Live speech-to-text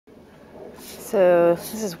So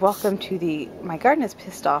this is welcome to the My Garden is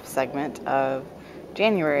Pissed Off segment of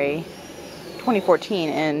January 2014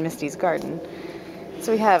 in Misty's garden.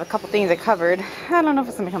 So we have a couple things I covered. I don't know if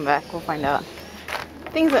it's going to come back. We'll find out.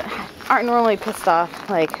 Things that aren't normally pissed off,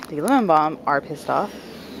 like the lemon balm, are pissed off.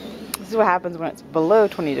 This is what happens when it's below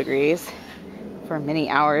 20 degrees for many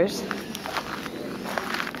hours.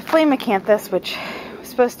 The flame acanthus, which was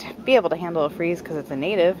supposed to be able to handle a freeze because it's a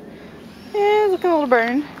native, is looking a little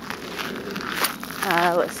burned.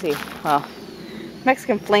 Let's see. Well,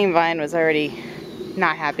 Mexican flame vine was already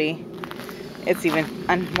not happy. It's even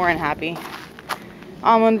more unhappy.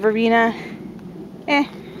 Almond verbena,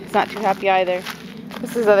 it's not too happy either.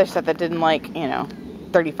 This is other stuff that didn't like,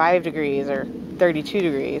 35 degrees or 32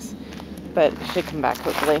 degrees. But it should come back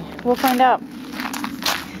hopefully. We'll find out.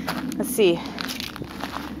 Let's see.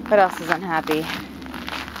 What else is unhappy?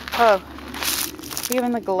 Oh,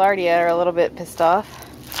 even the Gaillardia are a little bit pissed off.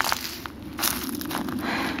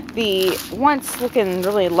 The once looking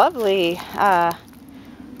really lovely, oh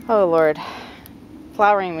Lord,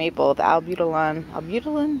 flowering maple, the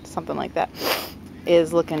albutilon, something like that,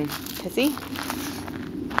 is looking pissy.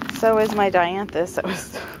 So is my dianthus. That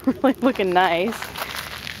was really looking nice.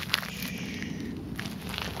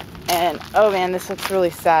 And oh man, this looks really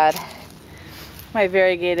sad. My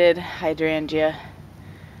variegated hydrangea.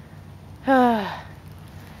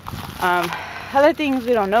 Other things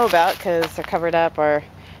we don't know about because they're covered up are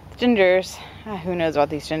the gingers. Who knows about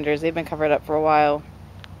these gingers? They've been covered up for a while.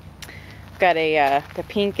 Got a, the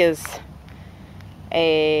pink is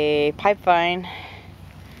a pipe vine.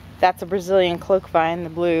 That's a Brazilian cloak vine,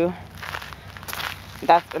 the blue. It's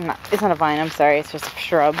not a vine, I'm sorry, it's just a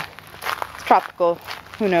shrub. It's tropical.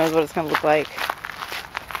 Who knows what it's going to look like.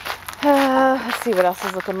 Let's see what else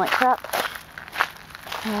is looking like crap.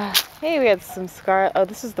 Hey, we had some scar. Oh,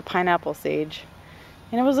 this is the pineapple sage.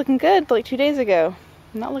 And it was looking good like 2 days ago.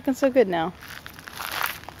 Not looking so good now.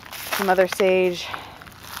 Some other sage.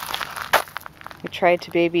 We tried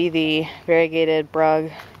to baby the variegated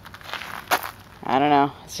brug. I don't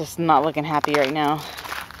know. It's just not looking happy right now.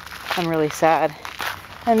 I'm really sad.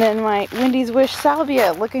 And then my Wendy's Wish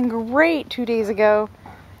salvia, looking great 2 days ago,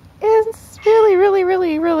 is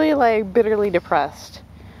really like bitterly depressed.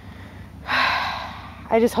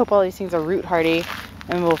 I just hope all these things are root hardy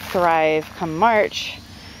and will thrive come March.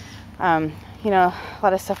 A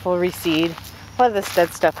lot of stuff will reseed. A lot of this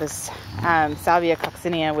dead stuff is Salvia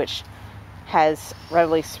coccinea, which has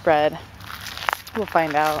readily spread. We'll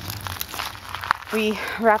find out. We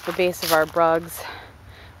wrap the base of our brugs,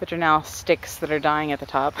 which are now sticks that are dying at the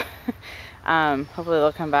top. Hopefully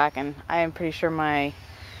they'll come back, and I am pretty sure my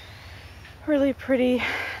really pretty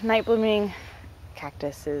night blooming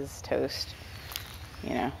cactus is toast.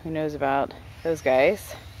 Who knows about those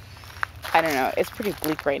guys? I don't know. It's pretty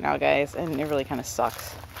bleak right now, guys, and it really kind of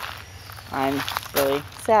sucks. I'm really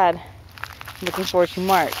sad. I'm looking forward to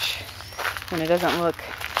March when it doesn't look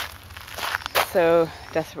so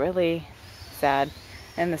desperately sad.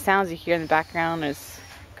 And the sounds you hear in the background is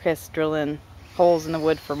Chris drilling holes in the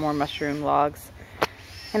wood for more mushroom logs.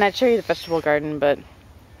 And I'd show you the vegetable garden, but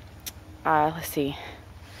let's see.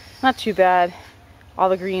 Not too bad. All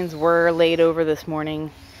the greens were laid over this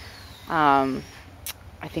morning.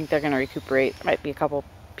 I think they're going to recuperate. Might be a couple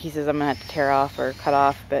pieces I'm going to have to tear off or cut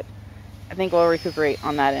off, but I think we'll recuperate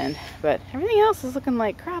on that end. But everything else is looking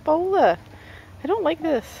like crapola. I don't like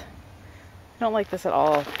this. I don't like this at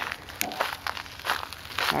all.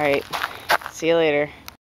 Alright, see you later.